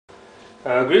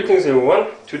Greetings everyone.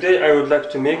 Today I would like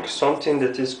to make something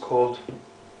that is called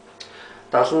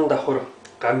davhar,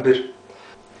 Gambir.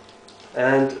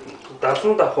 And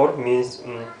davhar means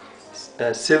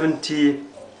 70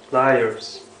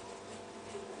 layers.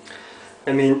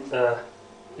 I mean,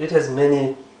 it has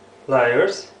many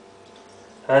layers,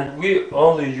 and we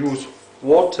only use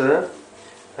water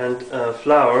and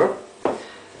flour,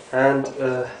 and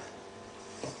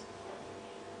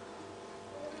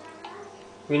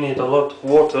we need a lot of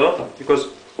water because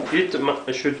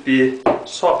it should be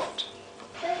soft.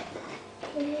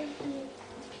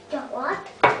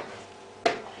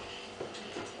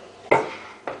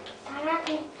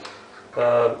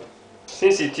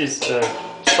 Since it is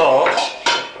soft,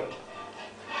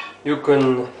 you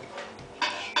can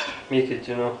make it,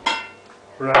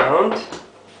 round.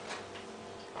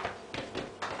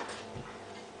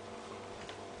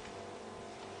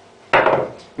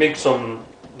 Make some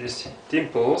these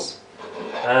dimples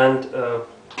and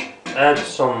add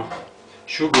some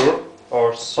sugar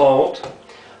or salt.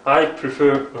 I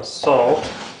prefer salt,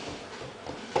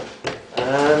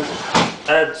 and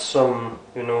add some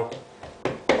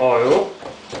oil,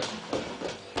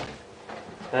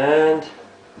 and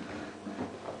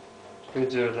you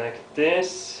do like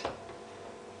this.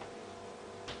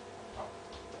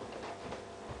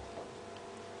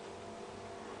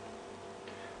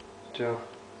 Do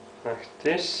like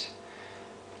this,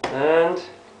 and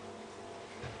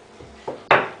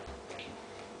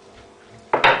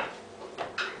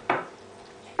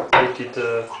make it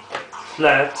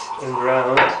flat and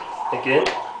round again.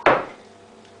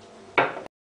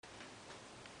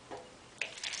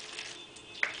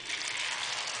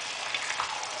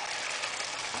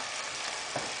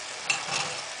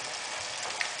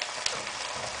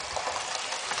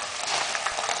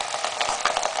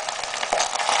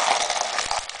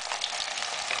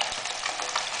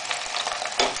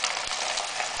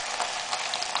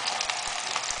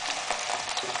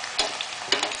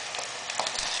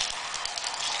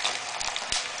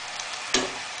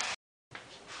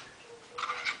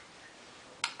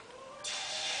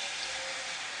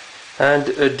 And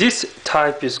this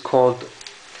type is called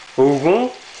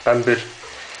Gambir.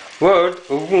 Word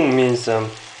Ogun means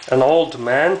an old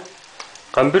man.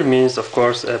 Gambir means, of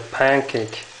course, a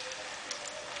pancake.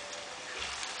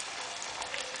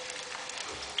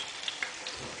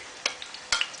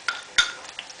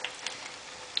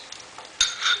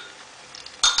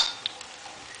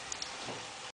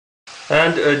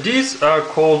 And these are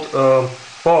called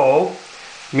Boov,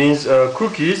 means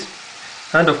cookies.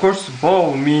 And of course,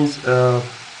 Boov means a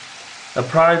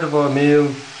pride of a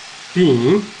male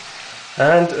being.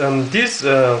 And this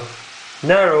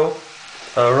narrow,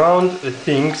 round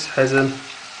things has a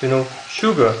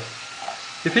sugar.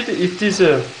 If it is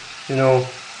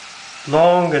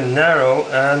long and narrow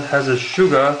and has a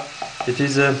sugar, it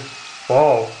is a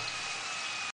Boov.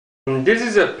 This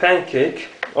is a pancake,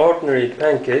 ordinary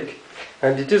pancake,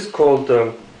 and it is called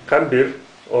Gambir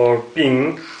or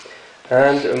Bing.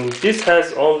 And this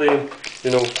has only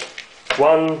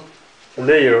one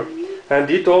layer, and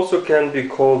it also can be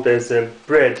called as a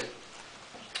bread.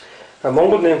 A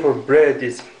Mongol name for bread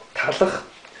is Talh.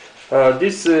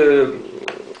 This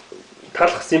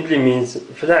Talh simply means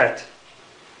flat,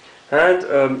 and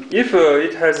if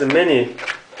it has many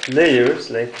layers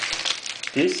like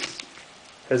this,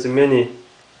 has many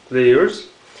layers,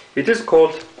 it is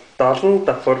called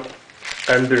davhar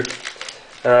Gambir.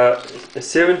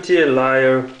 70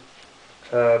 layer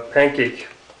pancake.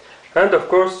 And of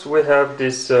course we have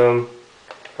this Boov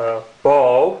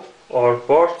or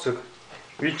Boortsog,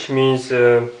 which means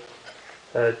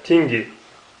tingy.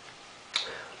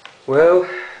 Well,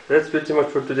 that's pretty much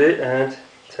for today, and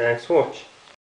thanks for watching.